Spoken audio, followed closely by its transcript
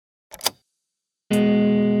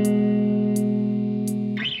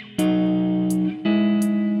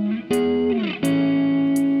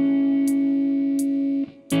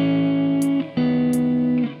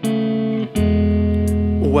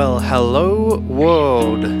Hello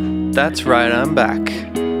world, that's right, I'm back.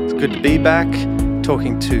 It's good to be back,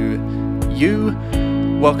 talking to you.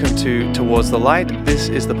 Welcome to Towards the Light. This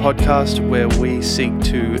is the podcast where we seek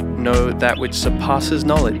to know that which surpasses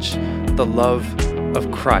knowledge, the love of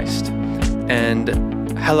Christ. And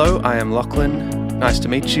hello, I am Lachlan. Nice to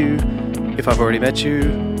meet you. If I've already met you,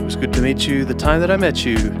 it was good to meet you the time that I met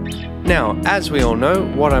you. Now, as we all know,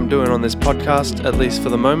 what I'm doing on this podcast, at least for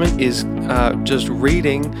the moment, is just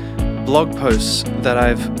reading blog posts that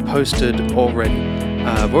I've posted already.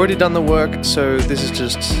 I've already done the work, so this is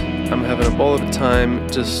just, I'm having a ball of a time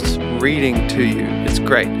just reading to you. It's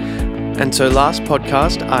great. And so last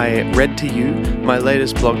podcast, I read to you my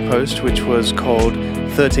latest blog post, which was called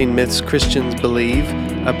 13 Myths Christians Believe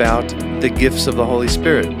About the Gifts of the Holy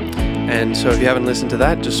Spirit. And so if you haven't listened to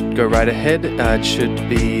that, just go right ahead. It should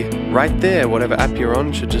be right there. Whatever app you're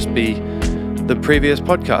on should just be the previous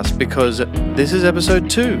podcast, because this is episode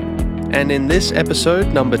 2. And in this episode,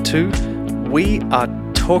 number 2, we are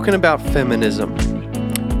talking about feminism.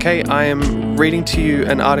 Okay, I am reading to you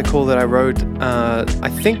an article that I wrote, I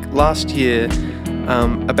think last year,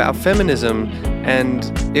 about feminism, and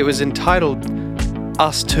it was entitled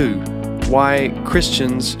Us Too, Why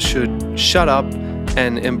Christians Should Shut Up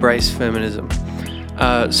and Embrace Feminism.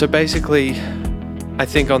 So basically, I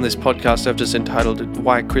think on this podcast I've just entitled it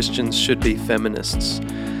Why Christians Should Be Feminists.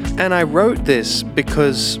 And I wrote this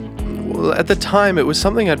because, well, at the time it was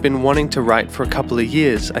something I'd been wanting to write for a couple of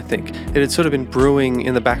years, I think. It had sort of been brewing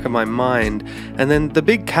in the back of my mind. And then the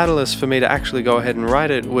big catalyst for me to actually go ahead and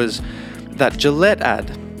write it was that Gillette ad.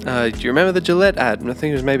 Do you remember the Gillette ad? I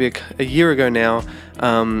think it was maybe a year ago now.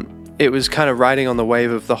 It was kind of riding on the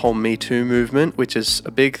wave of the whole Me Too movement, which is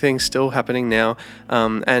a big thing still happening now.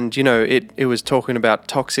 And, you know, it was talking about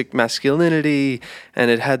toxic masculinity,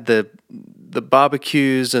 and it had the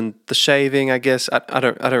barbecues and the shaving, I guess. I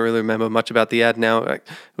don't really remember much about the ad now. It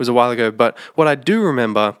was a while ago. But what I do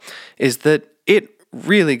remember is that it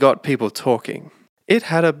really got people talking. It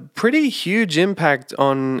had a pretty huge impact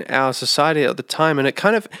on our society at the time, and it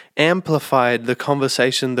kind of amplified the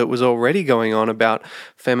conversation that was already going on about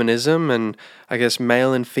feminism and, I guess,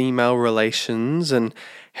 male and female relations and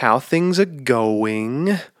how things are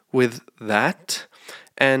going with that.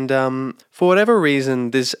 And for whatever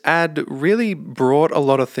reason, this ad really brought a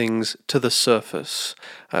lot of things to the surface.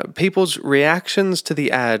 People's reactions to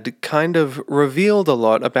the ad kind of revealed a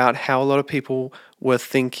lot about how a lot of people were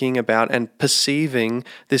thinking about and perceiving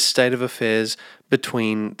this state of affairs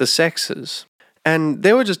between the sexes. And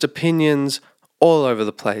there were just opinions all over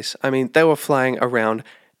the place. I mean, they were flying around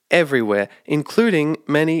everywhere, including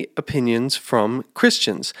many opinions from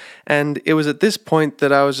Christians. And it was at this point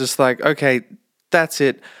that I was just like, okay, that's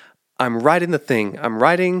it. I'm writing the thing. I'm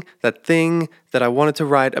writing that thing that I wanted to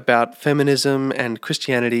write about feminism and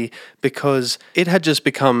Christianity, because it had just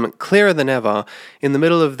become clearer than ever in the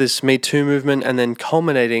middle of this Me Too movement, and then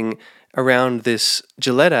culminating around this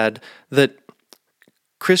Gillette ad, that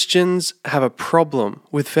Christians have a problem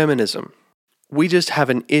with feminism. We just have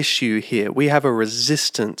an issue here. We have a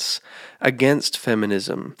resistance against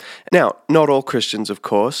feminism. Now, not all Christians, of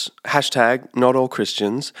course. Hashtag not all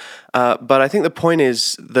Christians. But I think the point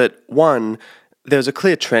is that, one, there's a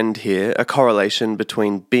clear trend here, a correlation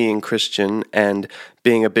between being Christian and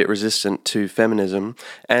being a bit resistant to feminism.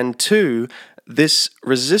 And two, this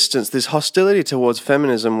resistance, this hostility towards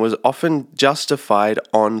feminism was often justified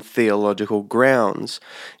on theological grounds.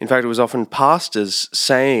 In fact, it was often pastors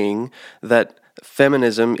saying that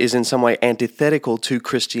feminism is in some way antithetical to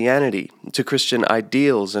Christianity, to Christian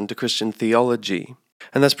ideals, and to Christian theology.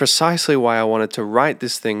 And that's precisely why I wanted to write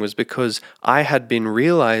this thing, was because I had been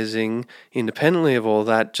realizing, independently of all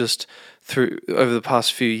that, just through over the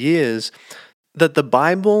past few years, that the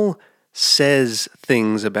Bible says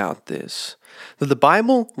things about this. That the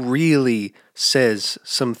Bible really says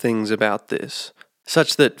some things about this,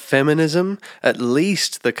 such that feminism, at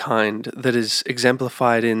least the kind that is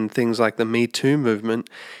exemplified in things like the Me Too movement,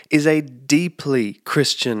 is a deeply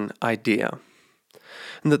Christian idea.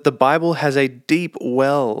 And that the Bible has a deep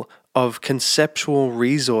well of conceptual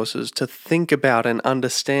resources to think about and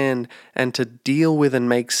understand and to deal with and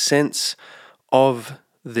make sense of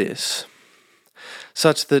this,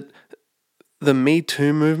 such that the Me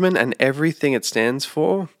Too movement and everything it stands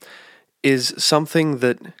for is something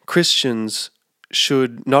that Christians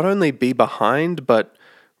should not only be behind, but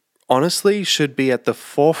honestly should be at the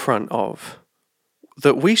forefront of.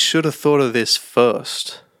 That we should have thought of this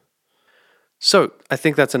first. So, I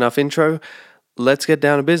think that's enough intro. Let's get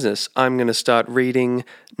down to business. I'm going to start reading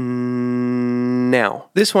now.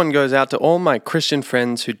 This one goes out to all my Christian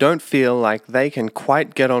friends who don't feel like they can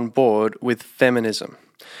quite get on board with feminism.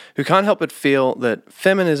 who can't help but feel that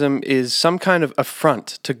feminism is some kind of affront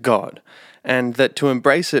to God, and that to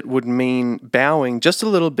embrace it would mean bowing just a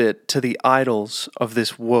little bit to the idols of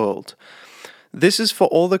this world. This is for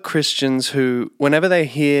all the Christians who, whenever they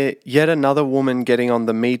hear yet another woman getting on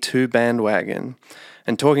the Me Too bandwagon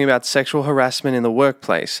and talking about sexual harassment in the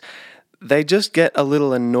workplace, they just get a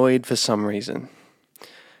little annoyed for some reason.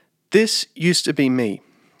 This used to be me,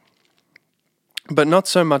 but not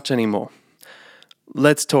so much anymore.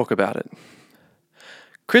 Let's talk about it.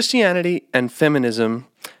 Christianity and feminism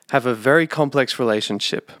have a very complex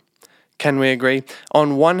relationship. Can we agree?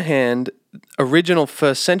 On one hand, original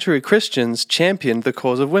first century Christians championed the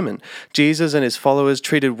cause of women. Jesus and his followers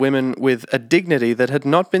treated women with a dignity that had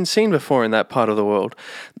not been seen before in that part of the world.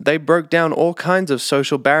 They broke down all kinds of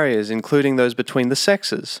social barriers, including those between the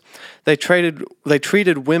sexes. They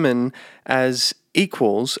treated women as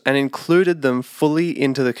equals and included them fully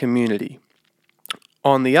into the community.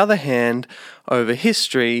 On the other hand, over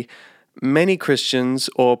history, many Christians,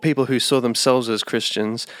 or people who saw themselves as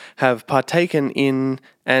Christians, have partaken in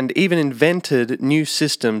and even invented new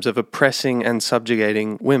systems of oppressing and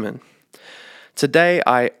subjugating women. Today,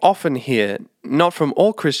 I often hear, not from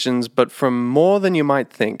all Christians, but from more than you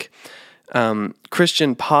might think,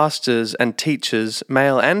 Christian pastors and teachers,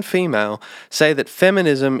 male and female, say that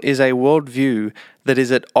feminism is a worldview that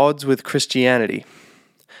is at odds with Christianity.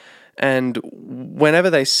 And whenever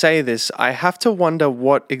they say this, I have to wonder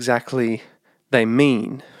what exactly they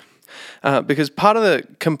mean. Because part of the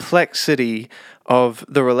complexity of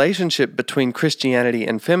the relationship between Christianity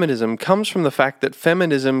and feminism comes from the fact that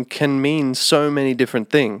feminism can mean so many different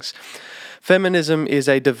things. Feminism is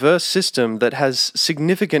a diverse system that has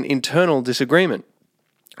significant internal disagreement.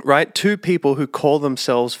 Right? Two people who call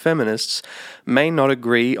themselves feminists may not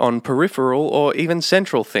agree on peripheral or even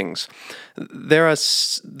central things. There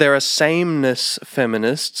are sameness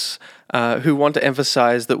feminists who want to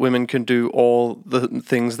emphasize that women can do all the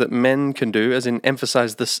things that men can do, as in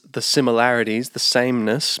emphasize the similarities, the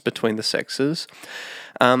sameness between the sexes.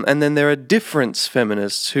 And then there are difference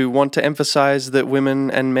feminists who want to emphasize that women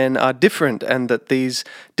and men are different and that these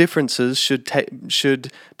differences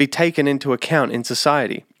should be taken into account in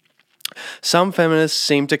society. Some feminists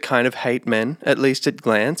seem to kind of hate men, at least at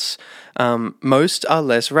glance. Most are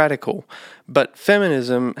less radical. But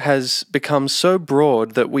feminism has become so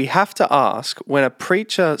broad that we have to ask, when a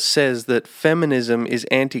preacher says that feminism is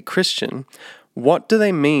anti-Christian, what do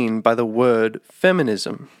they mean by the word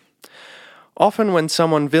feminism? Often when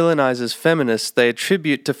someone villainizes feminists, they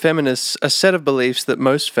attribute to feminists a set of beliefs that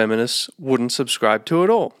most feminists wouldn't subscribe to at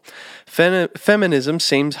all. Feminism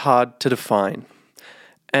seems hard to define,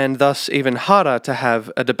 and thus even harder to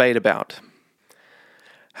have a debate about.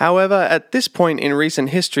 However, at this point in recent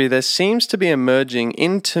history, there seems to be emerging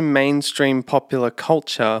into mainstream popular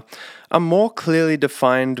culture a more clearly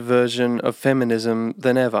defined version of feminism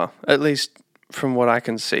than ever, at least from what I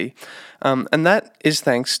can see. And that is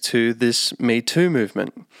thanks to this Me Too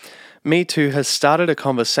movement. Me Too has started a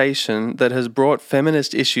conversation that has brought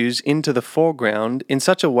feminist issues into the foreground in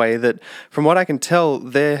such a way that, from what I can tell,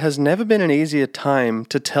 there has never been an easier time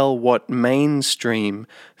to tell what mainstream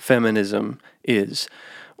feminism is,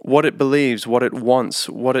 what it believes, what it wants,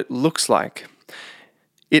 what it looks like.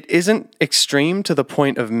 It isn't extreme to the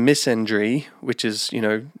point of misandry, which is,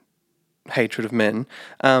 hatred of men,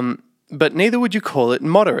 but neither would you call it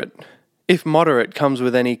moderate, if moderate comes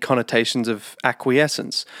with any connotations of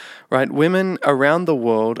acquiescence, right? Women around the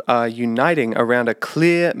world are uniting around a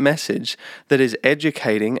clear message that is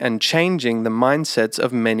educating and changing the mindsets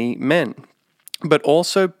of many men, but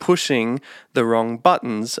also pushing the wrong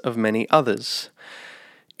buttons of many others.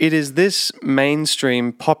 It is this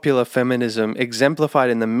mainstream popular feminism exemplified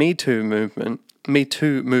in the Me Too movement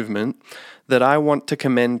that I want to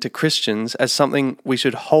commend to Christians as something we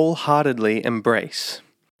should wholeheartedly embrace.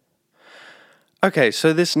 Okay,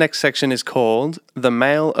 so this next section is called The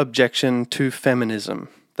Male Objection to Feminism.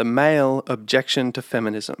 The Male Objection to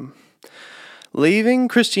Feminism. Leaving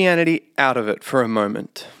Christianity out of it for a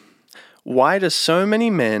moment. Why do so many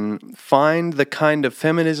men find the kind of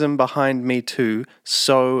feminism behind Me Too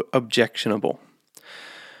so objectionable?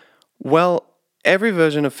 Well, every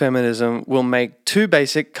version of feminism will make two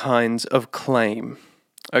basic kinds of claim,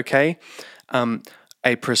 okay?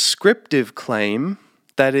 A prescriptive claim,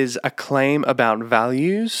 that is a claim about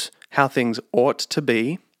values, how things ought to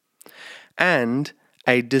be, and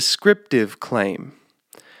a descriptive claim,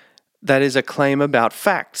 that is a claim about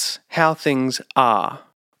facts, how things are,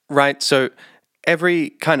 right? So every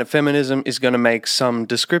kind of feminism is going to make some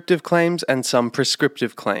descriptive claims and some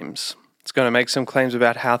prescriptive claims. It's going to make some claims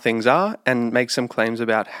about how things are and make some claims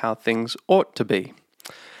about how things ought to be.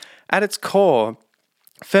 At its core,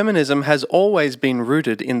 feminism has always been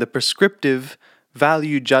rooted in the prescriptive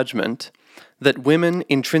value judgment that women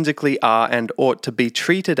intrinsically are and ought to be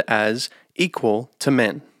treated as equal to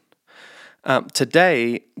men.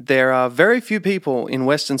 Today, there are very few people in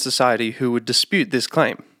Western society who would dispute this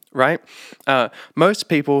claim, right? Most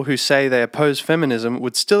people who say they oppose feminism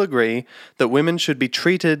would still agree that women should be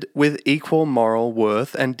treated with equal moral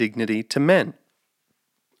worth and dignity to men.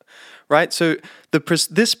 Right? So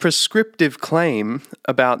this prescriptive claim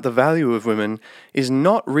about the value of women is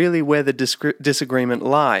not really where the disagreement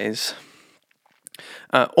lies.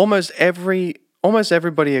 Almost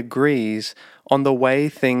everybody agrees on the way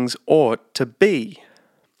things ought to be.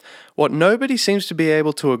 What nobody seems to be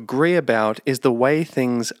able to agree about is the way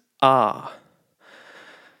things are.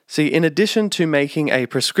 See, in addition to making a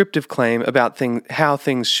prescriptive claim about how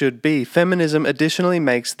things should be, feminism additionally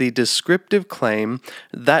makes the descriptive claim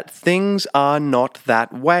that things are not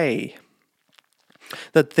that way.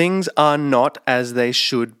 That things are not as they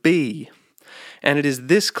should be. And it is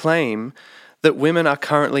this claim that women are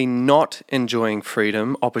currently not enjoying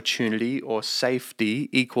freedom, opportunity, or safety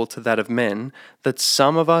equal to that of men that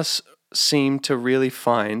some of us seem to really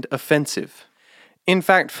find offensive. In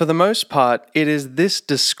fact, for the most part, it is this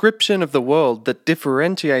description of the world that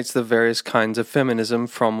differentiates the various kinds of feminism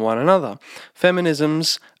from one another.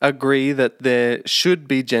 Feminisms agree that there should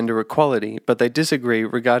be gender equality, but they disagree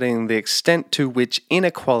regarding the extent to which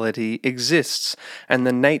inequality exists and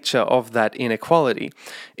the nature of that inequality.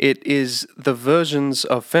 It is the versions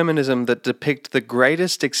of feminism that depict the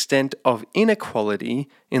greatest extent of inequality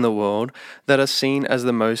in the world that are seen as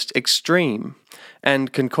the most extreme,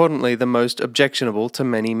 and concordantly the most objectionable to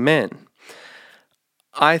many men.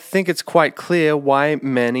 I think it's quite clear why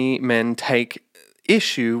many men take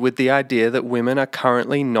issue with the idea that women are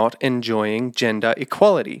currently not enjoying gender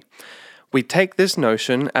equality. We take this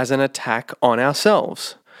notion as an attack on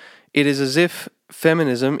ourselves. It is as if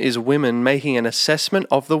feminism is women making an assessment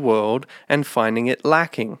of the world and finding it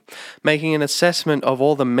lacking, making an assessment of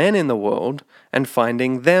all the men in the world and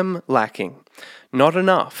finding them lacking. Not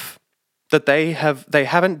enough. That they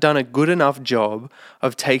haven't done a good enough job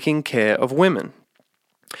of taking care of women,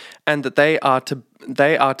 and that they are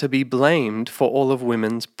to be blamed for all of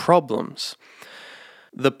women's problems.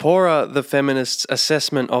 The poorer the feminists'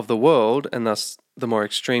 assessment of the world, and thus the more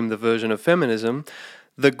extreme the version of feminism,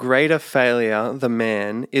 the greater failure the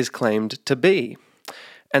man is claimed to be.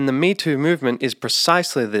 And the Me Too movement is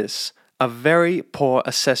precisely this. A very poor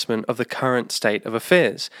assessment of the current state of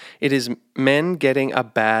affairs. It is men getting a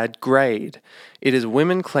bad grade. It is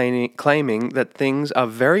women claiming that things are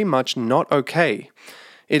very much not okay.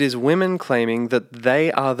 It is women claiming that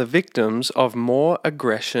they are the victims of more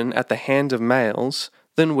aggression at the hand of males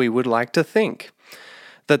than we would like to think.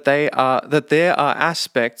 That there are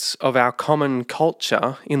aspects of our common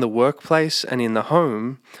culture in the workplace and in the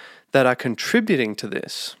home that are contributing to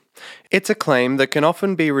this. It's a claim that can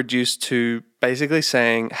often be reduced to basically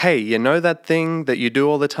saying, hey, you know that thing that you do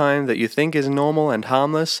all the time that you think is normal and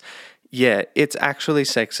harmless? Yeah, it's actually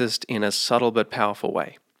sexist in a subtle but powerful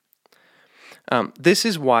way. This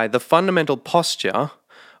is why the fundamental posture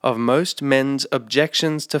of most men's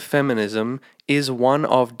objections to feminism is one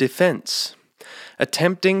of defense,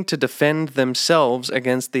 attempting to defend themselves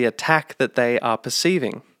against the attack that they are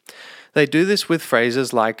perceiving. They do this with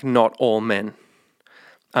phrases like not all men.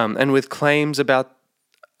 And with claims about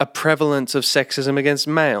a prevalence of sexism against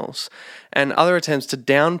males, and other attempts to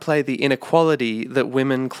downplay the inequality that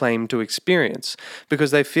women claim to experience.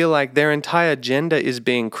 Because they feel like their entire gender is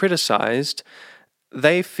being criticized,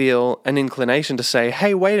 they feel an inclination to say,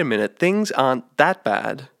 hey, wait a minute, things aren't that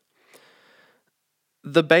bad.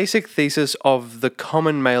 The basic thesis of the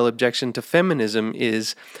common male objection to feminism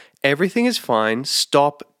is, everything is fine,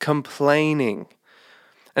 stop complaining.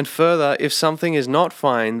 And further, if something is not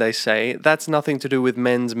fine, they say, that's nothing to do with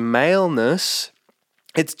men's maleness,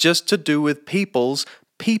 it's just to do with people's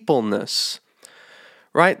peopleness.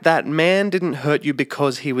 Right? That man didn't hurt you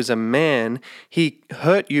because he was a man, he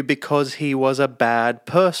hurt you because he was a bad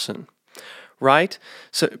person. Right?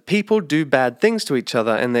 So people do bad things to each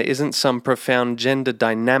other, and there isn't some profound gender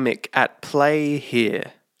dynamic at play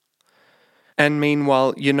here. And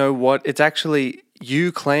meanwhile, you know what? It's actually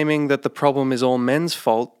you claiming that the problem is all men's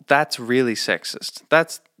fault. That's really sexist.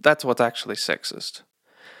 That's what's actually sexist.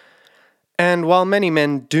 And while many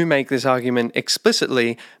men do make this argument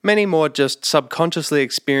explicitly, many more just subconsciously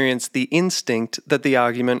experience the instinct that the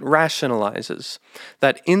argument rationalizes.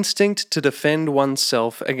 That instinct to defend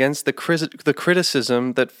oneself against the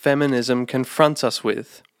criticism that feminism confronts us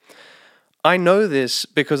with. I know this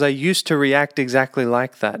because I used to react exactly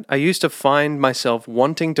like that. I used to find myself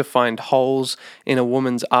wanting to find holes in a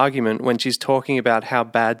woman's argument when she's talking about how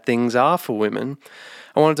bad things are for women.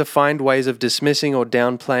 I wanted to find ways of dismissing or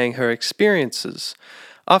downplaying her experiences.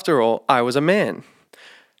 After all, I was a man,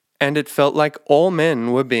 and it felt like all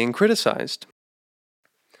men were being criticized.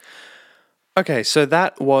 Okay, so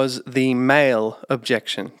that was the male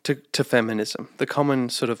objection to feminism, the common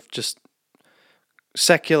sort of just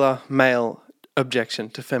secular male objection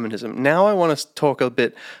to feminism. Now I want to talk a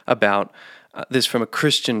bit about this from a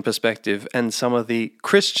Christian perspective and some of the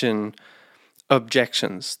Christian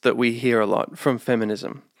objections that we hear a lot from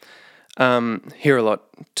feminism.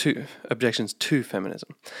 Objections to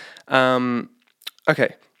feminism.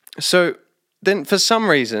 Okay, so then for some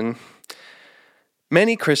reason,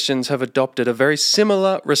 many Christians have adopted a very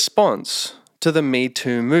similar response to the Me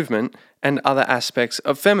Too movement and other aspects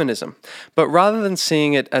of feminism. But rather than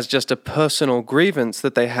seeing it as just a personal grievance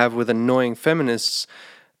that they have with annoying feminists,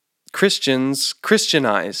 Christians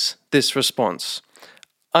Christianize this response,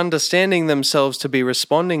 understanding themselves to be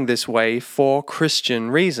responding this way for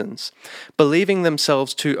Christian reasons, believing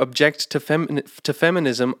themselves to object to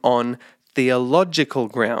feminism on theological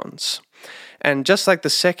grounds. And just like the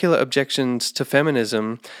secular objections to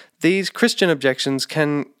feminism, these Christian objections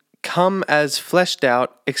can come as fleshed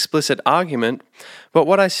out, explicit argument, but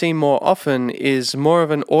what I see more often is more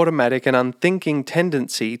of an automatic and unthinking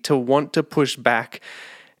tendency to want to push back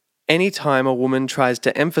anytime a woman tries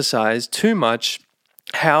to emphasize too much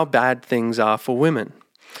how bad things are for women.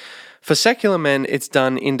 For secular men, it's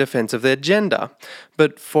done in defense of their gender,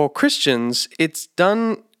 but for Christians, it's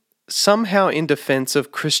done somehow in defense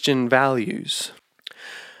of Christian values.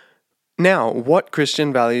 Now, what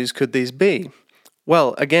Christian values could these be?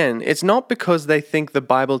 Well, again, it's not because they think the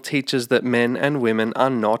Bible teaches that men and women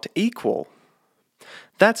are not equal.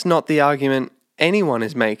 That's not the argument anyone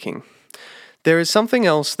is making. There is something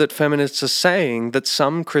else that feminists are saying that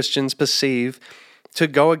some Christians perceive to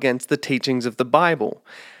go against the teachings of the Bible.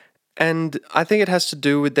 And I think it has to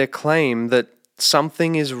do with their claim that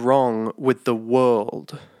something is wrong with the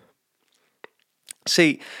world.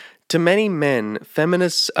 See, to many men,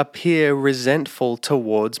 feminists appear resentful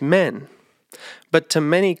towards men. But to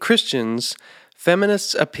many Christians,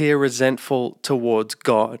 feminists appear resentful towards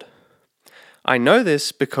God. I know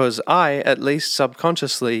this because I, at least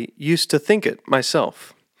subconsciously, used to think it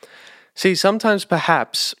myself. See, sometimes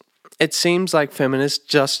perhaps it seems like feminists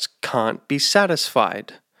just can't be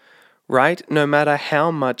satisfied, right? No matter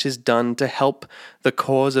how much is done to help the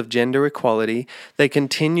cause of gender equality, they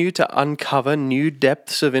continue to uncover new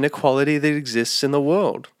depths of inequality that exists in the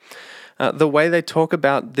world. The way they talk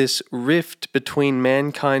about this rift between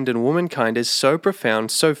mankind and womankind is so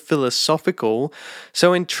profound, so philosophical,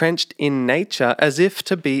 so entrenched in nature as if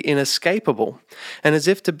to be inescapable, and as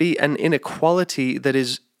if to be an inequality that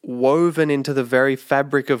is woven into the very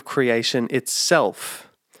fabric of creation itself.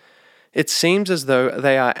 It seems as though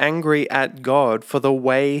they are angry at God for the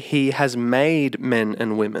way He has made men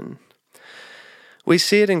and women. We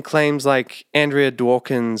see it in claims like Andrea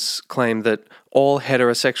Dworkin's claim that all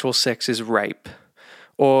heterosexual sex is rape,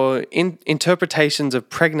 or in interpretations of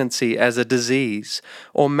pregnancy as a disease,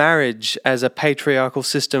 or marriage as a patriarchal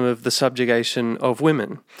system of the subjugation of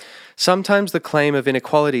women. Sometimes the claim of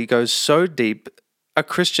inequality goes so deep, a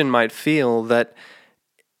Christian might feel that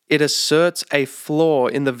it asserts a flaw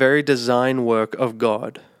in the very design work of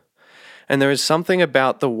God. And there is something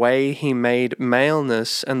about the way He made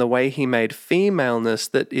maleness and the way He made femaleness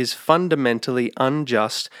that is fundamentally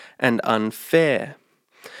unjust and unfair.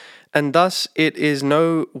 And thus it is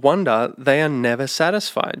no wonder they are never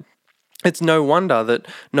satisfied. It's no wonder that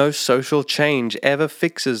no social change ever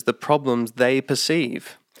fixes the problems they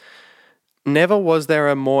perceive. Never was there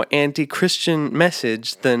a more anti-Christian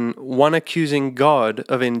message than one accusing God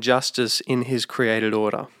of injustice in His created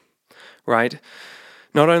order, right?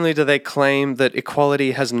 Not only do they claim that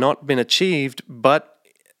equality has not been achieved, but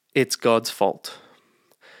it's God's fault.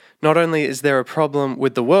 Not only is there a problem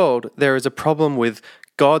with the world, there is a problem with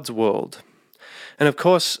God's world. And of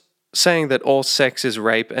course, saying that all sex is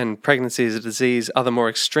rape and pregnancy is a disease are the more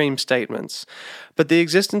extreme statements. But the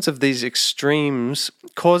existence of these extremes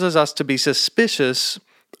causes us to be suspicious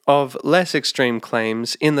of less extreme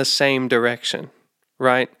claims in the same direction,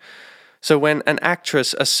 right? So when an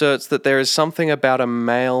actress asserts that there is something about a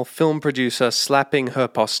male film producer slapping her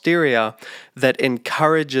posterior that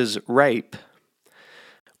encourages rape,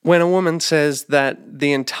 when a woman says that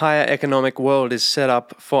the entire economic world is set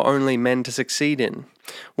up for only men to succeed in,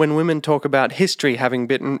 When women talk about history having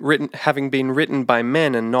been written by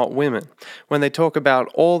men and not women. When they talk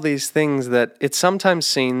about all these things that it sometimes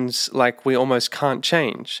seems like we almost can't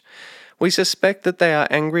change. We suspect that they are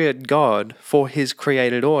angry at God for His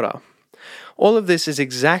created order. All of this is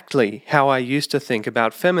exactly how I used to think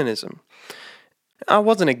about feminism. I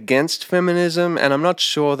wasn't against feminism, and I'm not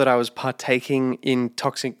sure that I was partaking in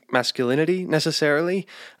toxic masculinity necessarily,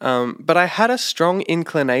 but I had a strong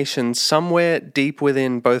inclination somewhere deep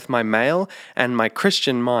within both my male and my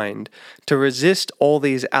Christian mind to resist all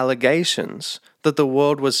these allegations that the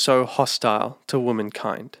world was so hostile to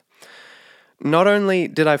womankind. Not only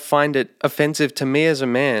did I find it offensive to me as a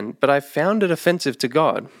man, but I found it offensive to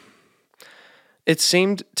God. It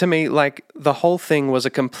seemed to me like the whole thing was a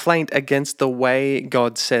complaint against the way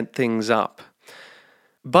God set things up.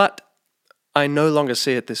 But I no longer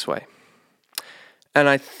see it this way. And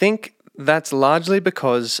I think that's largely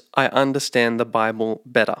because I understand the Bible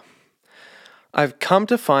better. I've come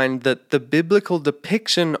to find that the biblical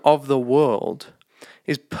depiction of the world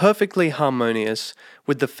is perfectly harmonious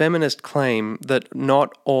with the feminist claim that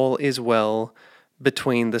not all is well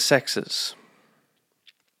between the sexes.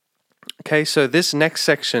 Okay, so this next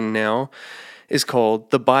section now is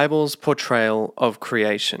called The Bible's Portrayal of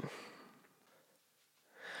Creation.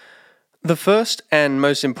 The first and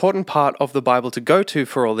most important part of the Bible to go to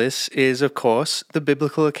for all this is, of course, the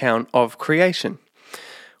biblical account of creation.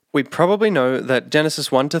 We probably know that Genesis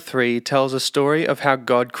 1-3 tells a story of how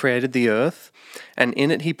God created the earth, and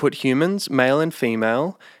in it He put humans, male and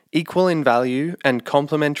female, equal in value and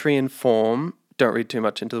complementary in form. Don't read too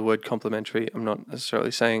much into the word complementary. I'm not necessarily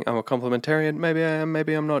saying I'm a complementarian. Maybe I am,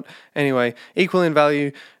 maybe I'm not. Anyway, equal in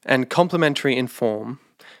value and complementary in form,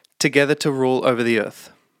 together to rule over the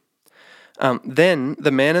earth. Then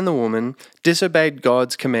the man and the woman disobeyed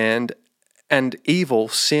God's command, and evil,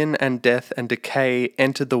 sin and death and decay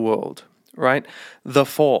entered the world, right? The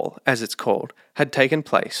fall, as it's called, had taken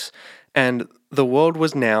place, and the world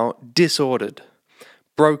was now disordered,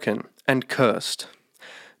 broken, and cursed.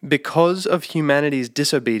 Because of humanity's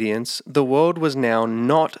disobedience, the world was now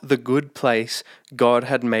not the good place God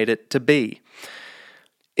had made it to be.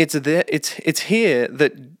 It's here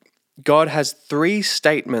that God has three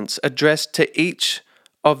statements addressed to each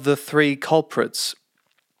of the three culprits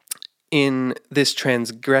in this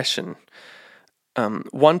transgression.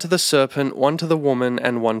 One to the serpent, one to the woman,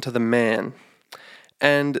 and one to the man.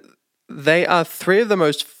 And they are three of the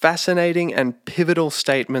most fascinating and pivotal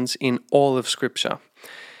statements in all of Scripture.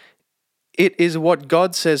 It is what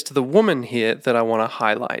God says to the woman here that I want to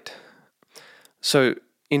highlight. So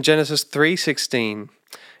in Genesis 3:16,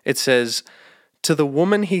 it says, "To the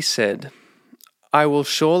woman He said, I will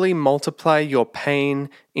surely multiply your pain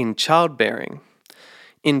in childbearing.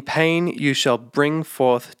 In pain you shall bring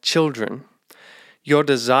forth children. Your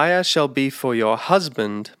desire shall be for your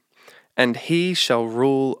husband, and he shall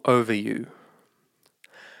rule over you."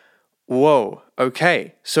 Whoa,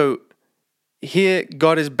 okay, so here,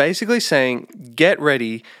 God is basically saying, get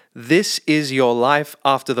ready, this is your life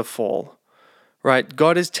after the fall, right?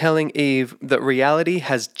 God is telling Eve that reality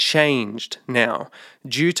has changed now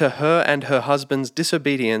due to her and her husband's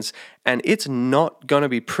disobedience, and it's not going to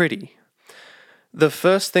be pretty. The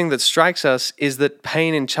first thing that strikes us is that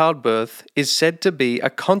pain in childbirth is said to be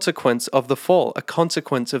a consequence of the fall, a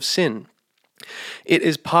consequence of sin. It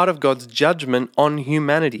is part of God's judgment on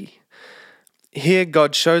humanity. Here,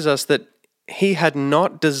 God shows us that He had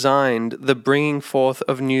not designed the bringing forth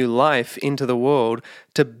of new life into the world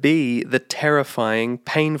to be the terrifying,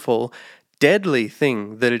 painful, deadly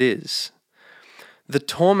thing that it is. The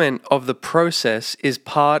torment of the process is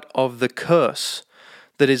part of the curse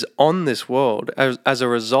that is on this world as a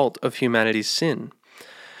result of humanity's sin.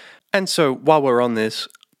 And so, while we're on this,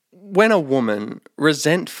 when a woman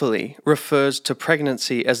resentfully refers to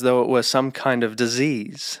pregnancy as though it were some kind of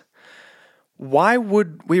disease, why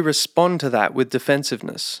would we respond to that with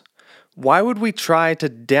defensiveness? Why would we try to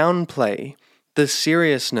downplay the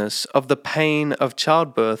seriousness of the pain of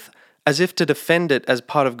childbirth as if to defend it as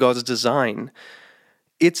part of God's design?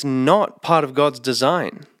 It's not part of God's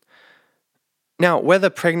design. Now, whether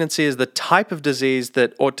pregnancy is the type of disease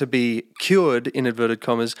that ought to be cured, in inverted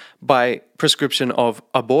commas, by prescription of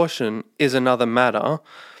abortion is another matter.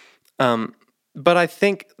 But I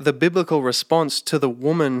think the biblical response to the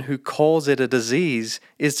woman who calls it a disease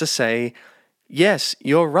is to say, yes,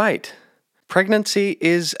 you're right. Pregnancy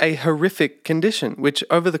is a horrific condition, which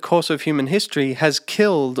over the course of human history has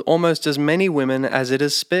killed almost as many women as it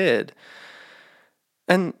has spared.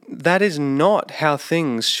 And that is not how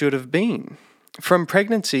things should have been. From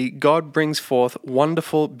pregnancy, God brings forth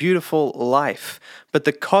wonderful, beautiful life, but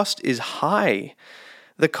the cost is high.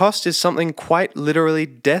 The cost is something quite literally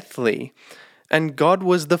deathly, and God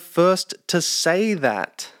was the first to say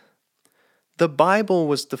that. The Bible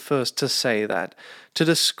was the first to say that, to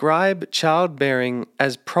describe childbearing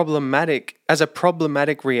as a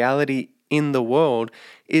problematic reality in the world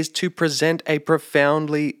is to present a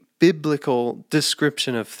profoundly biblical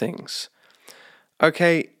description of things.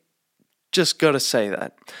 Okay, just got to say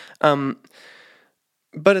that.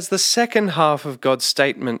 But it's the second half of God's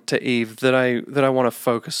statement to Eve that I want to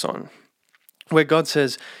focus on, where God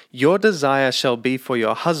says, "Your desire shall be for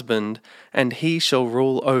your husband, and he shall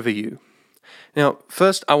rule over you." Now,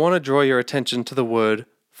 first, I want to draw your attention to the word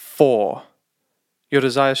 "for." Your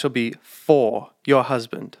desire shall be for your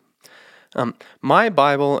husband. My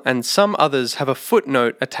Bible and some others have a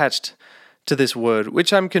footnote attached to this word,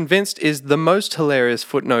 which I'm convinced is the most hilarious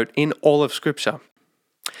footnote in all of Scripture.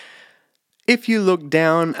 If you look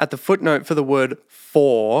down at the footnote for the word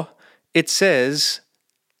 "for," it says,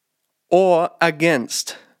 "or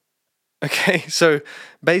against." Okay, so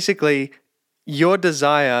basically, your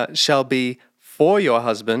desire shall be for your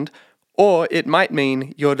husband, or it might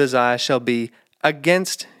mean your desire shall be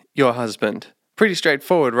against your husband. Pretty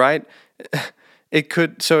straightforward, right? It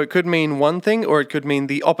could mean one thing, or it could mean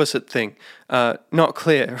the opposite thing. Not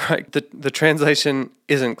clear, right? The translation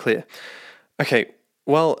isn't clear. Okay,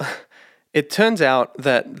 well, it turns out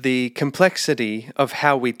that the complexity of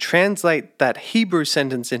how we translate that Hebrew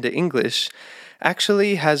sentence into English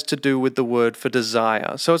actually has to do with the word for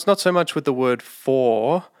desire. So it's not so much with the word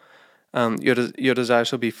for, your desire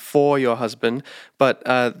shall be for your husband, but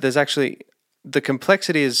there's actually, the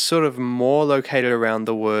complexity is sort of more located around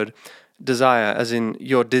the word desire, as in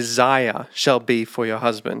your desire shall be for your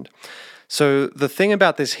husband. So the thing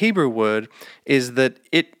about this Hebrew word is that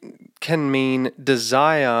it can mean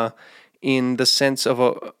desire in the sense of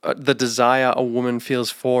the desire a woman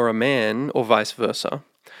feels for a man, or vice versa.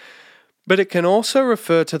 But it can also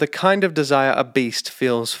refer to the kind of desire a beast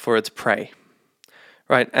feels for its prey.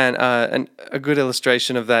 Right, and a good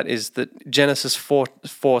illustration of that is that Genesis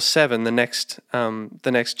 4:7,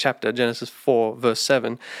 the next chapter, Genesis 4 verse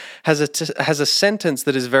 7, has a sentence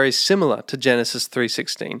that is very similar to Genesis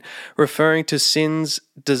 3:16, referring to sin's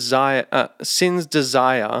desire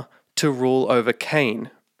to rule over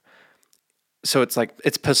Cain. So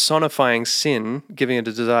it's personifying sin, giving it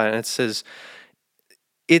a desire, and it says,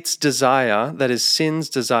 its desire, that is sin's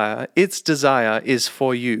desire, its desire is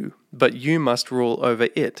for you, but you must rule over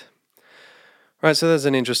it. Right, so there's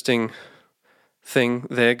an interesting thing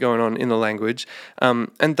there going on in the language.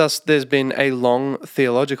 And thus there's been a long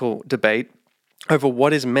theological debate over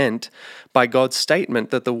what is meant by God's statement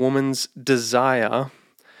that the woman's desire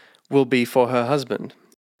will be for her husband.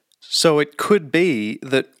 So it could be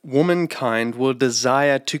that womankind will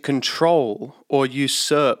desire to control or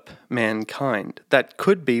usurp mankind. That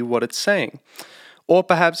could be what it's saying. Or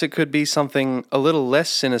perhaps it could be something a little less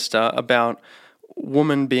sinister about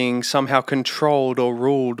woman being somehow controlled or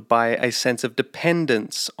ruled by a sense of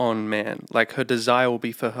dependence on man. Like her desire will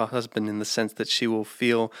be for her husband in the sense that she will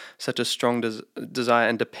feel such a strong desire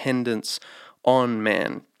and dependence on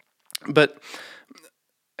man. But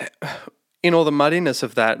in all the muddiness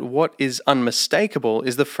of that, what is unmistakable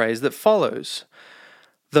is the phrase that follows.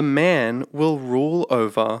 The man will rule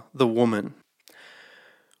over the woman.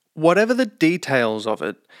 Whatever the details of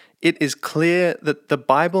it, it is clear that the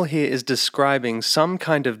Bible here is describing some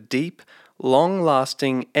kind of deep,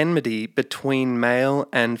 long-lasting enmity between male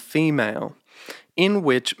and female, in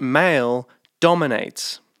which male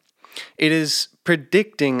dominates. It is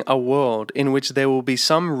predicting a world in which there will be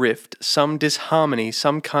some rift, some disharmony,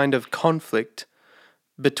 some kind of conflict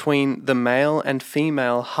between the male and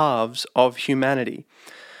female halves of humanity.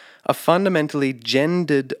 A fundamentally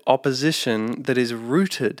gendered opposition that is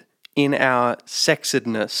rooted in our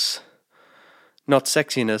sexedness. Not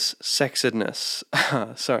sexiness, sexedness.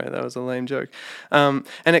 Sorry, that was a lame joke. And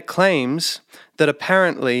it claims that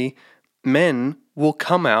apparently men will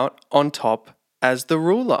come out on top as the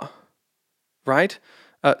ruler. Right?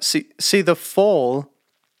 See, the fall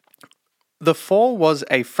was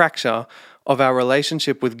a fracture of our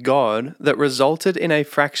relationship with God that resulted in a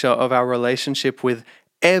fracture of our relationship with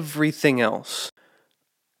everything else.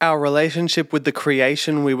 Our relationship with the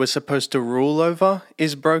creation we were supposed to rule over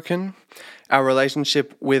is broken. Our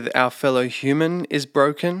relationship with our fellow human is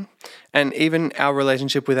broken. And even our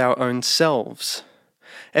relationship with our own selves.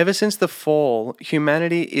 Ever since the fall,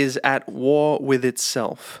 humanity is at war with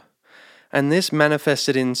itself. And this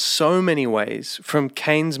manifested in so many ways, from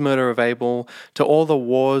Cain's murder of Abel to all the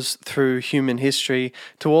wars through human history,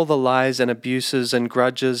 to all the lies and abuses and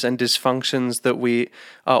grudges and dysfunctions that we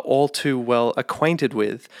are all too well acquainted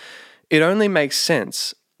with. it only makes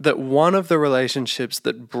sense that one of the relationships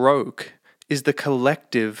that broke is the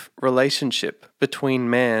collective relationship between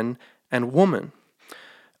man and woman.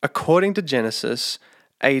 According to Genesis,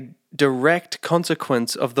 a direct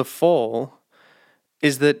consequence of the fall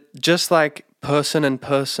is that just like person and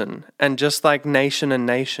person, and just like nation and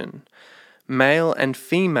nation, male and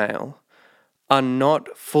female are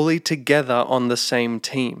not fully together on the same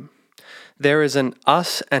team. There is an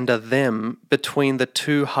us and a them between the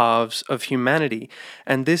two halves of humanity,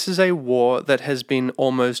 and this is a war that has been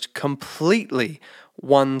almost completely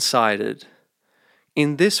one-sided.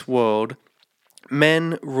 In this world,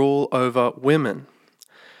 men rule over women.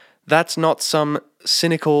 That's not some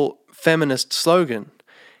cynical feminist slogan.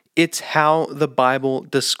 It's how the Bible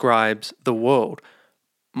describes the world.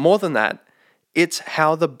 More than that, it's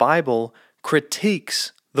how the Bible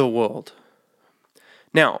critiques the world.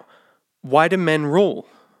 Now, why do men rule?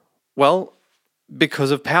 Well,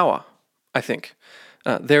 because of power, I think.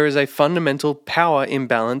 There is a fundamental power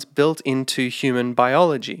imbalance built into human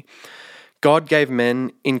biology. God gave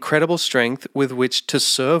men incredible strength with which to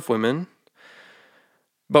serve women,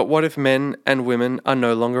 but what if men and women are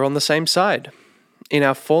no longer on the same side? In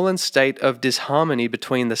our fallen state of disharmony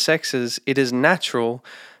between the sexes, it is natural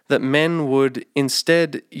that men would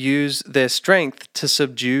instead use their strength to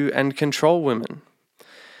subdue and control women.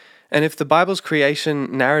 And if the Bible's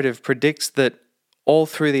creation narrative predicts that all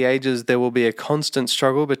through the ages there will be a constant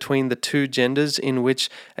struggle between the two genders in which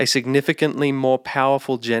a significantly more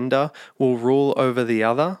powerful gender will rule over the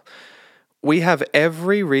other, we have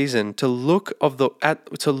every reason to look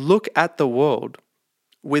at the world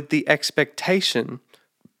with the expectation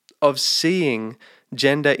of seeing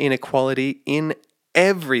gender inequality in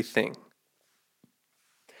everything.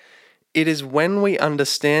 It is when we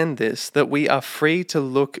understand this that we are free to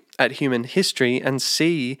look at human history and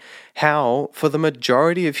see how, for the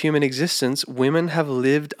majority of human existence, women have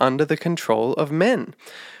lived under the control of men.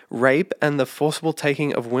 Rape and the forcible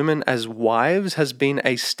taking of women as wives has been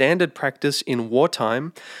a standard practice in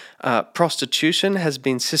wartime. Prostitution has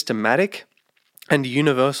been systematic and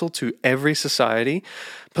universal to every society.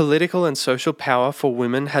 Political and social power for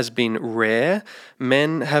women has been rare.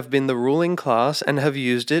 Men have been the ruling class and have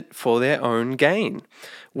used it for their own gain.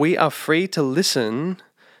 We are free to listen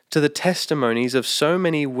to the testimonies of so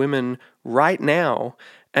many women right now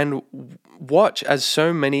and watch as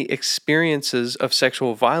so many experiences of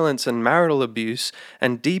sexual violence and marital abuse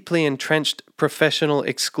and deeply entrenched professional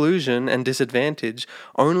exclusion and disadvantage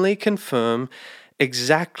only confirm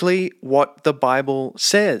exactly what the Bible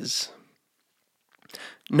says.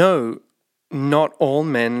 No, not all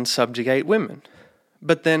men subjugate women.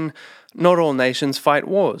 But then, not all nations fight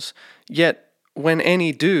wars. Yet, when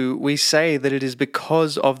any do, we say that it is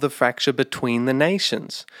because of the fracture between the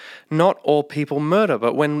nations. Not all people murder,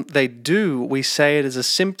 but when they do, we say it is a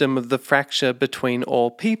symptom of the fracture between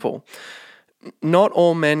all people. Not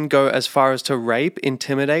all men go as far as to rape,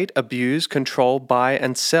 intimidate, abuse, control, buy,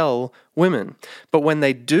 and sell women. But when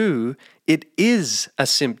they do, it is a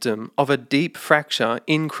symptom of a deep fracture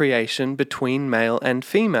in creation between male and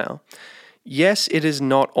female. Yes, it is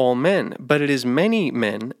not all men, but it is many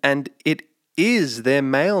men, and it is their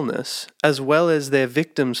maleness, as well as their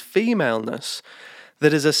victims' femaleness,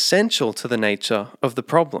 that is essential to the nature of the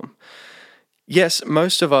problem. Yes,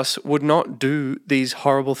 most of us would not do these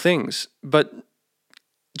horrible things, but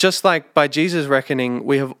just like by Jesus' reckoning,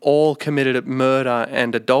 we have all committed murder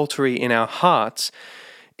and adultery in our hearts,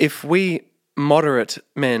 if we moderate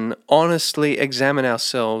men honestly examine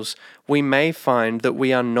ourselves, we may find that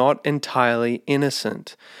we are not entirely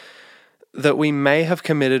innocent, that we may have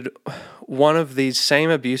committed one of these same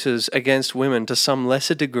abuses against women to some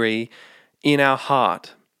lesser degree in our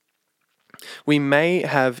heart. We may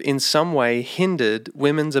have in some way hindered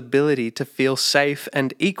women's ability to feel safe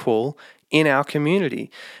and equal in our community.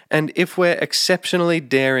 And if we're exceptionally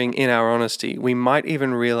daring in our honesty, we might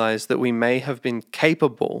even realize that we may have been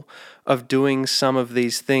capable of doing some of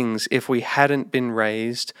these things if we hadn't been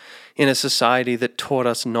raised in a society that taught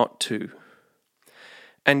us not to.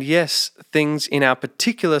 And yes, things in our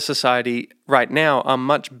particular society right now are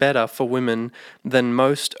much better for women than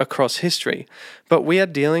most across history, but we are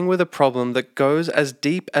dealing with a problem that goes as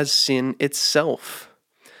deep as sin itself.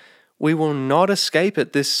 We will not escape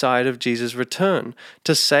it this side of Jesus' return.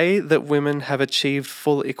 To say that women have achieved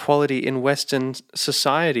full equality in Western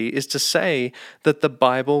society is to say that the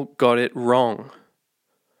Bible got it wrong.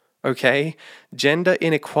 Okay? Gender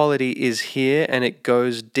inequality is here and it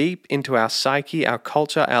goes deep into our psyche, our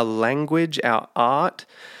culture, our language, our art.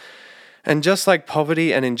 And just like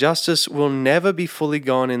poverty and injustice will never be fully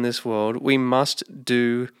gone in this world, we must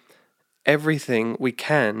do everything we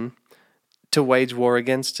can to wage war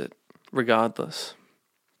against it, regardless.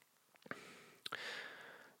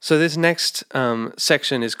 So this next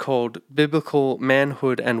section is called Biblical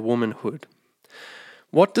Manhood and Womanhood.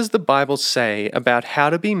 What does the Bible say about how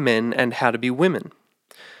to be men and how to be women?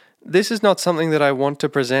 This is not something that I want to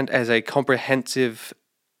present as a comprehensive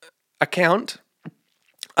account.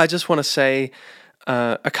 I just want to say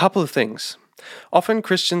a couple of things. Often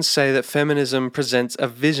Christians say that feminism presents a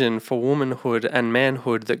vision for womanhood and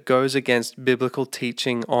manhood that goes against biblical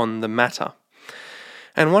teaching on the matter.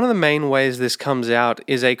 And one of the main ways this comes out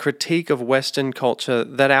is a critique of Western culture,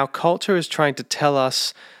 that our culture is trying to tell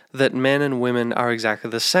us that men and women are exactly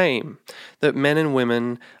the same, that men and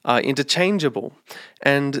women are interchangeable,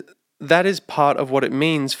 and that is part of what it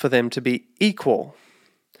means for them to be equal.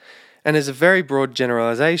 And as a very broad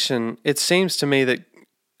generalization, it seems to me that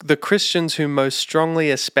the Christians who most strongly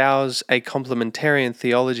espouse a complementarian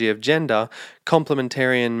theology of gender,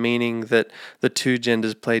 complementarian meaning that the two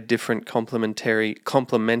genders play different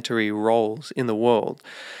complementary roles in the world,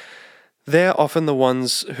 they're often the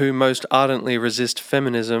ones who most ardently resist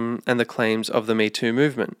feminism and the claims of the Me Too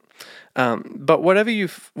movement. But wherever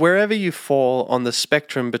you fall on the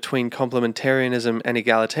spectrum between complementarianism and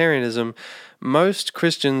egalitarianism, most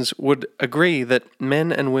Christians would agree that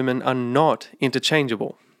men and women are not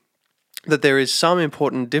interchangeable, that there is some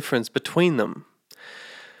important difference between them.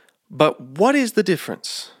 But what is the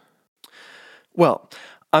difference? Well,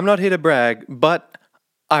 I'm not here to brag, but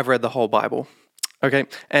I've read the whole Bible. Okay,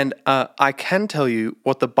 and I can tell you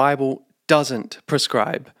what the Bible doesn't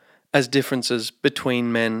prescribe as differences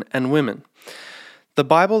between men and women. The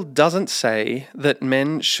Bible doesn't say that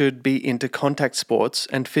men should be into contact sports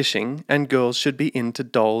and fishing and girls should be into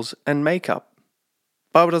dolls and makeup.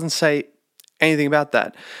 The Bible doesn't say anything about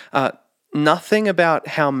that. Nothing about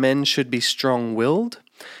how men should be strong-willed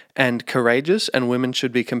and courageous and women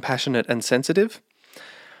should be compassionate and sensitive.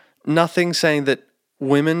 Nothing saying that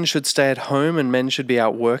women should stay at home and men should be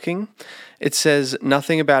out working. It says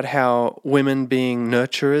nothing about how women being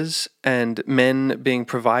nurturers and men being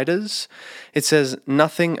providers. It says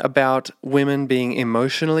nothing about women being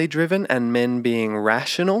emotionally driven and men being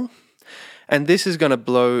rational. And this is going to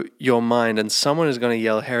blow your mind and someone is going to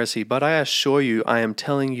yell heresy, but I assure you, I am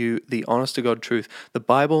telling you the honest to God truth. The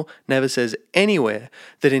Bible never says anywhere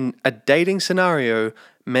that in a dating scenario,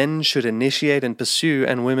 men should initiate and pursue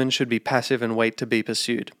and women should be passive and wait to be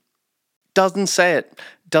pursued. Doesn't say it.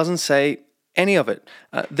 Doesn't say any of it.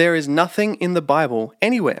 There is nothing in the Bible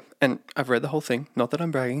anywhere, and I've read the whole thing, not that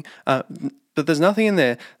I'm bragging, but there's nothing in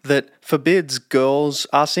there that forbids girls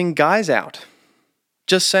asking guys out.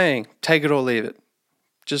 Just saying, take it or leave it.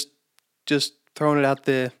 Just throwing it out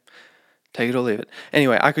there, take it or leave it.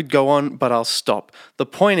 Anyway, I could go on, but I'll stop. The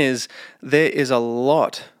point is, there is a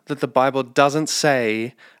lot that the Bible doesn't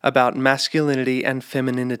say about masculinity and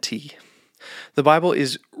femininity. The Bible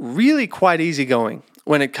is really quite easygoing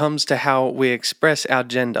when it comes to how we express our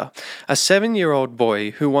gender. A 7-year-old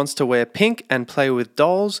boy who wants to wear pink and play with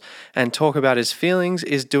dolls and talk about his feelings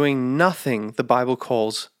is doing nothing the Bible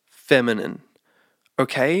calls feminine.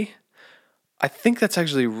 Okay? I think that's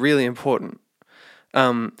actually really important.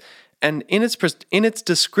 And in its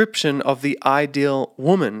description of the ideal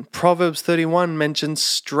woman, Proverbs 31 mentions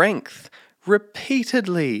strength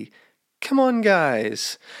repeatedly. Come on,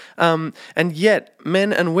 guys. And yet,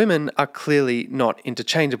 men and women are clearly not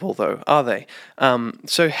interchangeable, though, are they?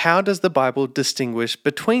 So how does the Bible distinguish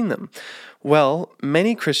between them? Well,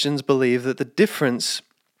 many Christians believe that the difference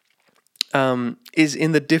is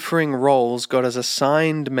in the differing roles God has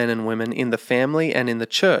assigned men and women in the family and in the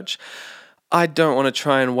church. I don't want to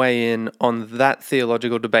try and weigh in on that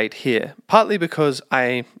theological debate here, partly because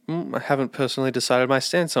I haven't personally decided my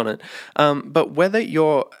stance on it. But whether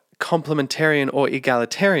you're complementarian or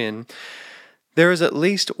egalitarian, there is at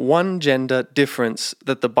least one gender difference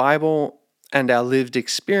that the Bible and our lived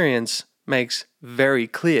experience makes very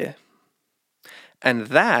clear. And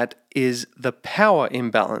that is the power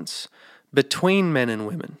imbalance between men and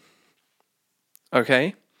women.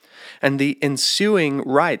 Okay? And the ensuing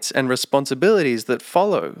rights and responsibilities that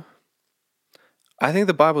follow. I think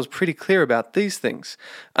the Bible is pretty clear about these things.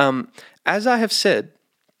 As I have said,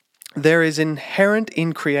 there is inherent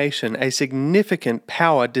in creation a significant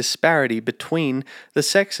power disparity between the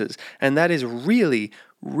sexes, and that is really,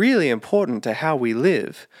 really important to how we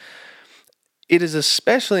live. It is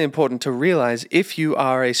especially important to realize if you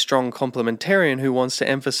are a strong complementarian who wants to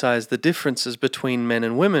emphasize the differences between men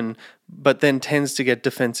and women, but then tends to get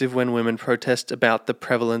defensive when women protest about the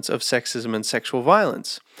prevalence of sexism and sexual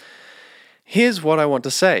violence. Here's what I want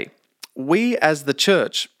to say. We as the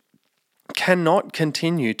church cannot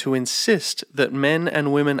continue to insist that men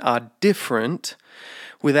and women are different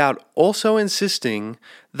without also insisting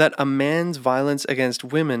that a man's violence against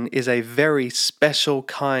women is a very special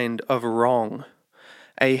kind of wrong,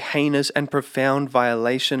 a heinous and profound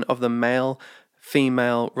violation of the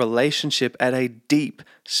male-female relationship at a deep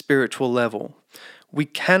spiritual level. We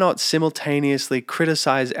cannot simultaneously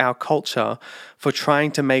criticize our culture for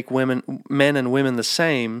trying to make men and women the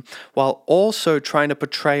same, while also trying to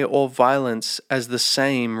portray all violence as the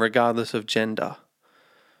same regardless of gender.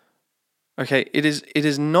 Okay, it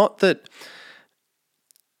is not that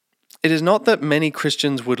many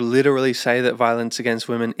Christians would literally say that violence against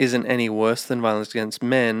women isn't any worse than violence against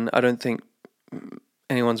men. I don't think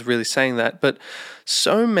anyone's really saying that, but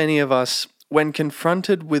so many of us, when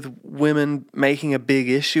confronted with women making a big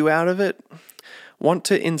issue out of it, want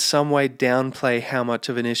to in some way downplay how much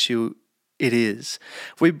of an issue it is.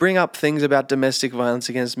 We bring up things about domestic violence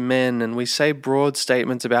against men, and we say broad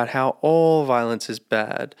statements about how all violence is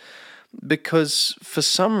bad, because for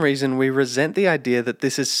some reason we resent the idea that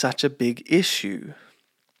this is such a big issue.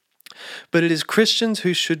 But it is Christians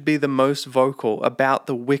who should be the most vocal about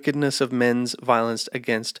the wickedness of men's violence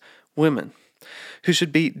against women, who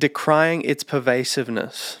should be decrying its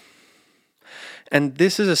pervasiveness. And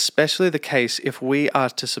this is especially the case if we are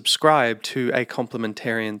to subscribe to a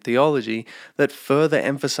complementarian theology that further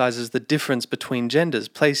emphasizes the difference between genders,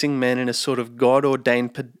 placing men in a sort of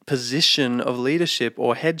God-ordained position of leadership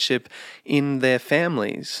or headship in their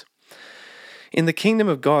families. In the kingdom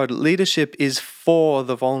of God, leadership is for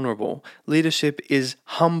the vulnerable. Leadership is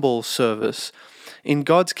humble service. In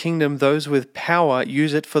God's kingdom, those with power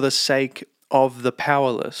use it for the sake of the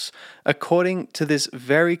powerless. According to this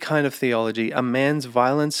very kind of theology, a man's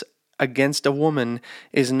violence against a woman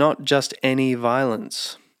is not just any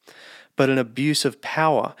violence, but an abuse of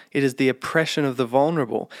power. It is the oppression of the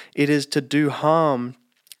vulnerable. It is to do harm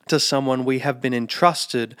to someone we have been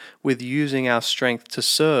entrusted with using our strength to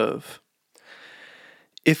serve.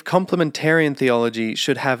 If complementarian theology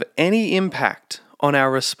should have any impact on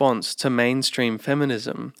our response to mainstream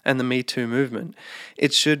feminism and the Me Too movement,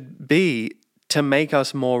 it should be to make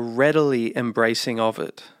us more readily embracing of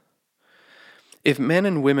it. If men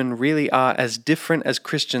and women really are as different as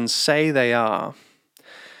Christians say they are,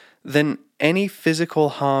 then any physical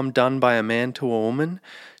harm done by a man to a woman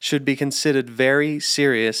should be considered very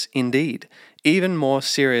serious indeed, even more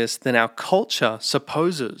serious than our culture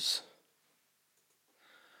supposes.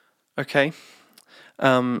 Okay?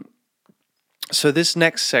 So this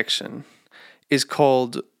next section is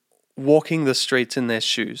called Walking the Streets in Their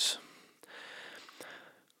Shoes.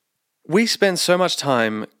 We spend so much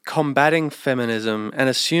time combating feminism and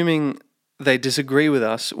assuming they disagree with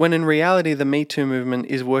us, when in reality the Me Too movement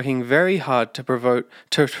is working very hard to promote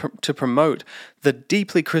the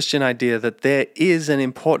deeply Christian idea that there is an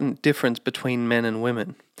important difference between men and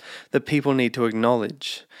women that people need to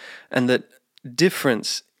acknowledge, and that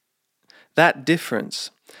difference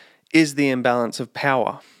is the imbalance of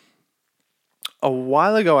power. A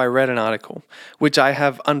while ago, I read an article, which I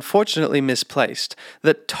have unfortunately misplaced,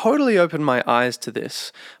 that totally opened my eyes to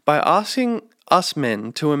this by asking us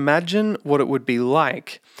men to imagine what it would be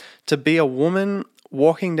like to be a woman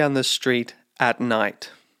walking down the street at night.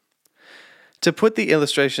 To put the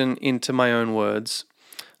illustration into my own words,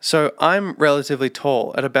 so I'm relatively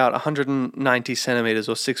tall, at about 190 centimeters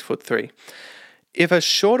or 6'3". If a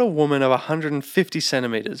shorter woman of 150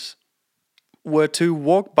 centimeters were to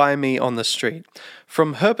walk by me on the street,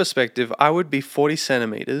 from her perspective, I would be 40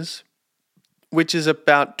 centimeters, which is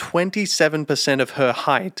about 27% of her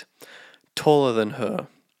height, taller than her.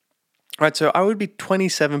 Right, so I would be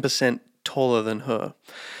 27% taller than her.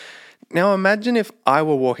 Now imagine if I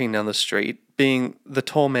were walking down the street, being the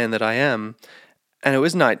tall man that I am, and it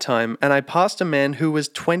was nighttime, and I passed a man who was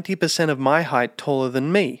 20% of my height taller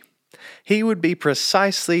than me. He would be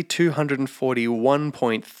precisely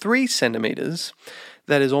 241.3 centimeters.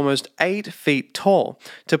 That is almost 8 feet tall.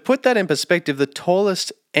 To put that in perspective, the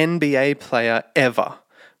tallest NBA player ever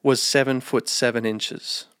was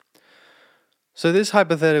 7'7". So this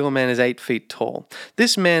hypothetical man is 8 feet tall.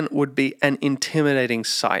 This man would be an intimidating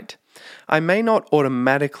sight. I may not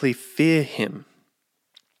automatically fear him,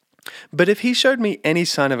 but if he showed me any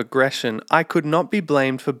sign of aggression, I could not be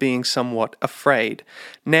blamed for being somewhat afraid.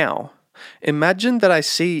 Now, imagine that I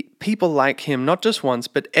see people like him not just once,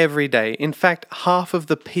 but every day. In fact, half of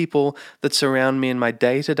the people that surround me in my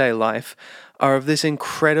day-to-day life are of this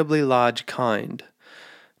incredibly large kind.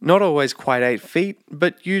 Not always quite 8 feet,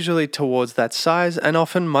 but usually towards that size and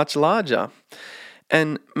often much larger.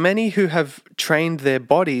 And many who have trained their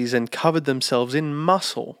bodies and covered themselves in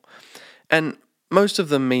muscle. And Most of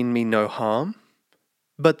them mean me no harm,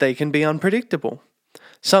 but they can be unpredictable,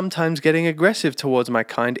 sometimes getting aggressive towards my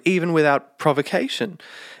kind even without provocation.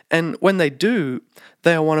 And when they do,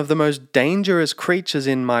 they are one of the most dangerous creatures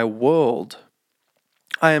in my world.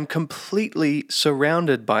 I am completely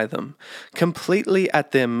surrounded by them, completely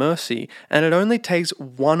at their mercy, and it only takes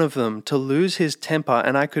one of them to lose his temper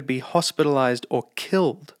and I could be hospitalized or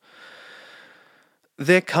killed.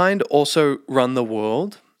 Their kind also run the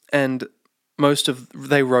world, and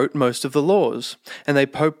they wrote most of the laws, and they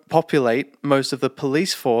populate most of the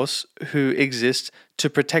police force who exist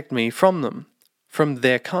to protect me from them, from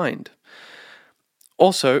their kind.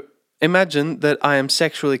 Also, imagine that I am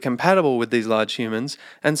sexually compatible with these large humans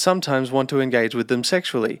and sometimes want to engage with them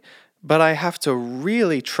sexually, but I have to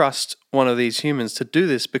really trust one of these humans to do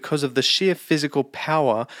this because of the sheer physical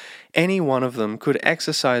power any one of them could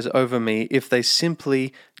exercise over me if they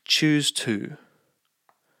simply choose to.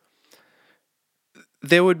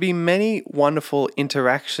 There would be many wonderful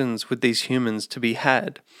interactions with these humans to be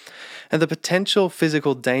had, and the potential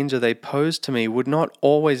physical danger they pose to me would not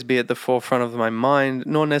always be at the forefront of my mind,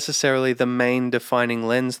 nor necessarily the main defining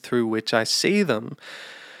lens through which I see them.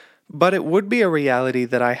 But it would be a reality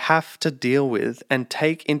that I have to deal with and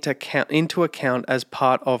take into account as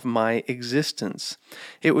part of my existence.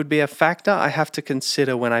 It would be a factor I have to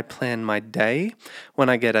consider when I plan my day, when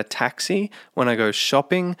I get a taxi, when I go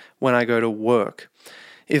shopping, when I go to work.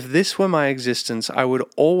 If this were my existence, I would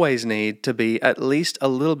always need to be at least a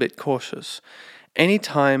little bit cautious.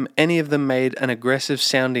 Anytime any of them made an aggressive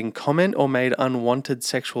sounding comment or made unwanted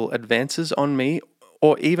sexual advances on me,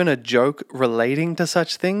 or even a joke relating to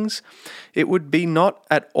such things, it would be not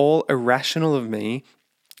at all irrational of me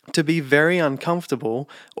to be very uncomfortable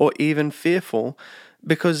or even fearful,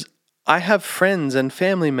 because I have friends and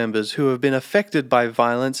family members who have been affected by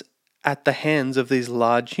violence at the hands of these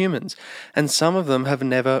large humans, and some of them have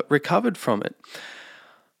never recovered from it.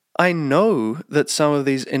 I know that some of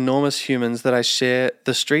these enormous humans that I share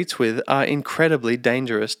the streets with are incredibly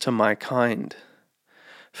dangerous to my kind.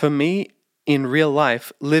 For me, in real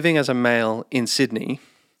life, living as a male in Sydney,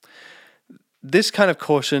 this kind of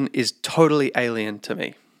caution is totally alien to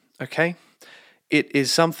me, okay? It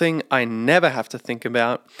is something I never have to think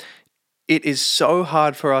about. It is so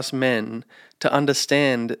hard for us men to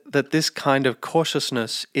understand that this kind of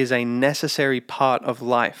cautiousness is a necessary part of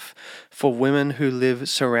life for women who live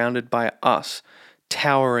surrounded by us,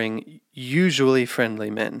 towering, usually friendly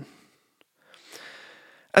men.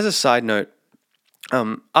 As a side note,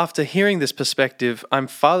 after hearing this perspective, I'm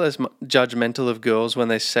far less judgmental of girls when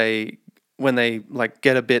they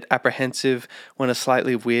get a bit apprehensive when a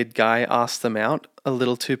slightly weird guy asks them out a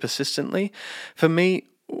little too persistently. For me,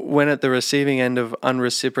 when at the receiving end of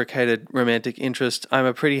unreciprocated romantic interest, I'm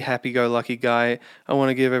a pretty happy-go-lucky guy. I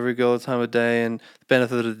want to give every girl the time of day and the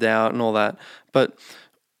benefit of the doubt and all that. But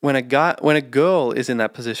when a girl is in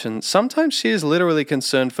that position, sometimes she is literally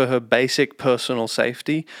concerned for her basic personal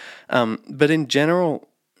safety. But in general,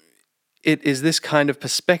 it is this kind of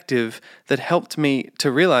perspective that helped me to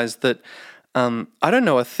realize that I don't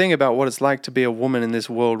know a thing about what it's like to be a woman in this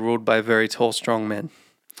world ruled by very tall, strong men.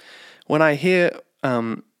 When I hear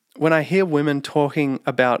women talking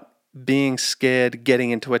about being scared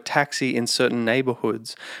getting into a taxi in certain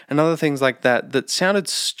neighborhoods and other things like that sounded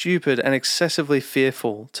stupid and excessively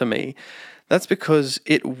fearful to me, that's because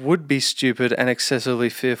it would be stupid and excessively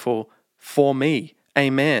fearful for me, a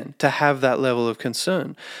man, to have that level of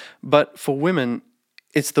concern. But for women,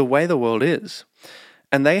 it's the way the world is,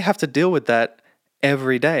 and they have to deal with that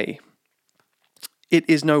every day. It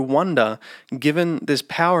is no wonder, given this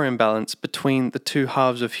power imbalance between the two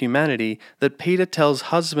halves of humanity, that Peter tells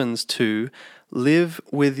husbands to live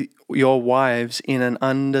with your wives in an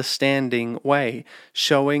understanding way,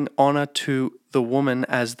 showing honor to the woman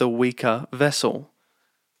as the weaker vessel.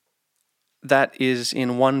 That is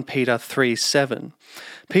in 1 Peter 3:7.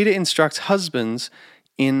 Peter instructs husbands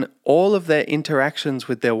in all of their interactions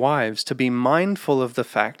with their wives to be mindful of the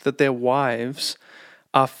fact that their wives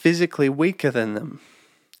are physically weaker than them,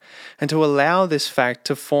 and to allow this fact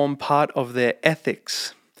to form part of their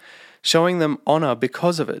ethics, showing them honor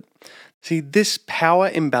because of it. See, this power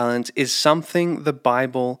imbalance is something the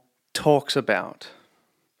Bible talks about.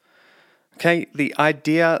 Okay, the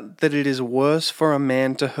idea that it is worse for a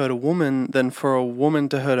man to hurt a woman than for a woman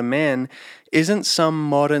to hurt a man isn't some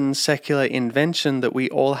modern secular invention that we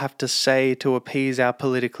all have to say to appease our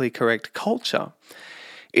politically correct culture.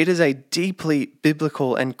 It is a deeply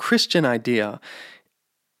biblical and Christian idea,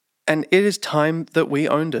 and it is time that we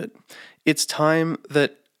owned it. It's time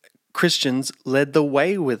that Christians led the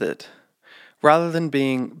way with it. rather than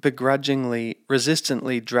being begrudgingly,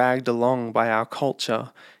 resistantly dragged along by our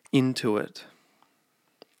culture into it.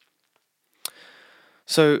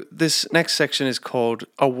 So this next section is called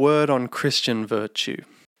A Word on Christian Virtue.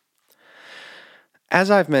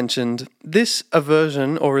 As I've mentioned, this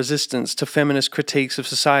aversion or resistance to feminist critiques of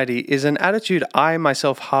society is an attitude I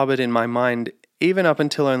myself harbored in my mind even up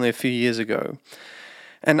until only a few years ago.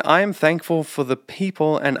 And I am thankful for the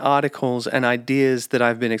people and articles and ideas that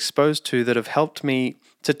I've been exposed to that have helped me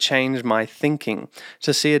to change my thinking,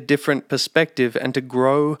 to see a different perspective, and to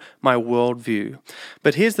grow my worldview.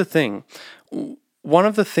 But here's the thing. One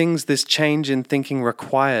of the things this change in thinking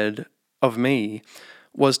required of me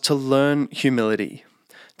was to learn humility,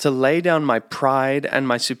 to lay down my pride and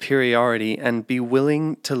my superiority and be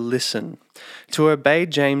willing to listen, to obey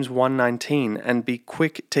James 1:19 and be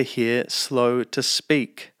quick to hear, slow to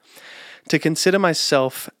speak, to consider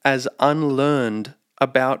myself as unlearned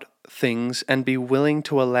about things and be willing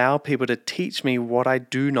to allow people to teach me what I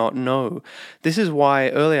do not know. This is why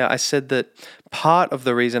earlier I said that part of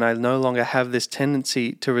the reason I no longer have this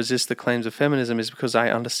tendency to resist the claims of feminism is because I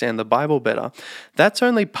understand the Bible better. That's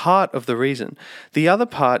only part of the reason. The other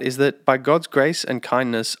part is that by God's grace and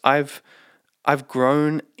kindness, I've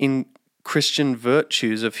grown in Christian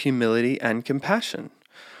virtues of humility and compassion.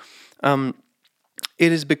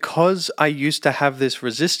 It is because I used to have this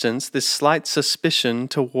resistance, this slight suspicion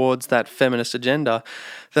towards that feminist agenda,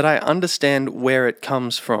 that I understand where it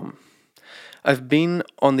comes from. I've been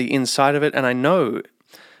on the inside of it, and I know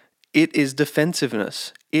it is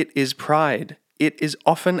defensiveness, it is pride, it is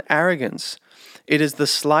often arrogance. It is the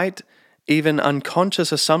slight, even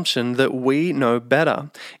unconscious assumption that we know better,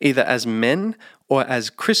 either as men or as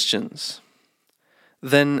Christians,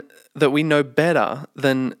 that we know better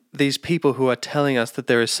than these people who are telling us that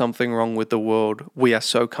there is something wrong with the world we are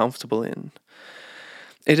so comfortable in.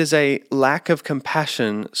 It is a lack of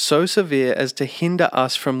compassion so severe as to hinder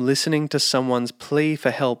us from listening to someone's plea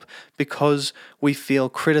for help because we feel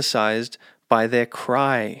criticized by their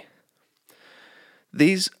cry.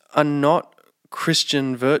 These are not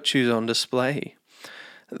Christian virtues on display.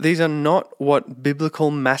 These are not what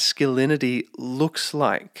biblical masculinity looks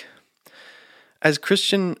like. As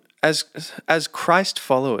Christ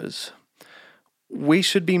followers, we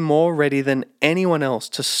should be more ready than anyone else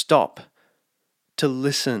to stop, to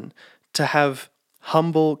listen, to have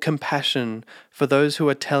humble compassion for those who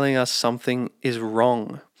are telling us something is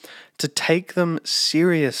wrong, to take them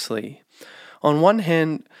seriously. On one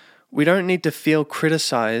hand, we don't need to feel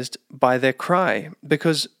criticized by their cry,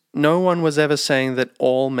 because no one was ever saying that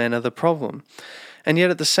all men are the problem. And yet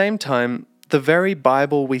at the same time, the very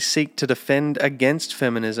Bible we seek to defend against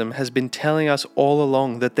feminism has been telling us all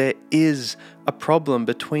along that there is a problem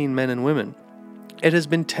between men and women. It has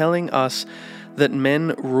been telling us that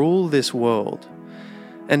men rule this world,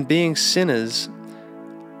 and being sinners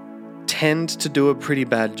tend to do a pretty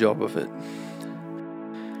bad job of it.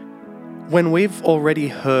 When we've already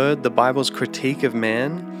heard the Bible's critique of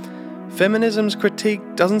man, feminism's critique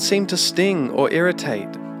doesn't seem to sting or irritate.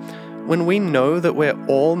 When we know that we're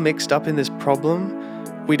all mixed up in this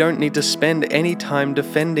problem, we don't need to spend any time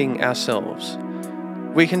defending ourselves.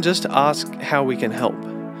 We can just ask how we can help.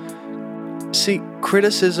 See,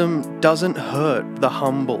 criticism doesn't hurt the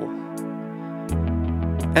humble.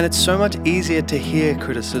 And it's so much easier to hear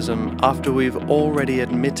criticism after we've already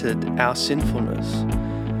admitted our sinfulness.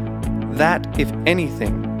 That, if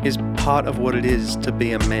anything, is part of what it is to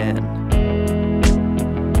be a man.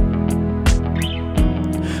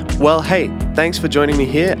 Well, hey, thanks for joining me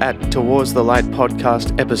here at Towards the Light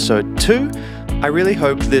Podcast Episode 2. I really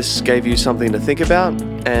hope this gave you something to think about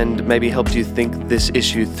and maybe helped you think this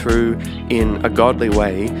issue through in a godly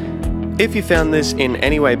way. If you found this in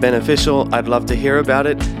any way beneficial, I'd love to hear about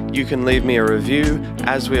it. You can leave me a review.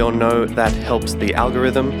 As we all know, that helps the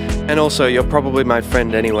algorithm. And also, you're probably my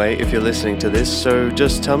friend anyway if you're listening to this, so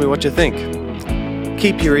just tell me what you think.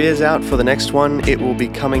 Keep your ears out for the next one. It will be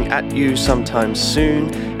coming at you sometime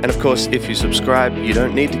soon. And of course, if you subscribe, you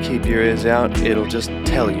don't need to keep your ears out. It'll just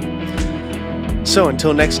tell you. So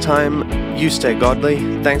until next time, you stay godly.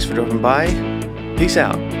 Thanks for dropping by. Peace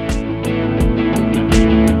out.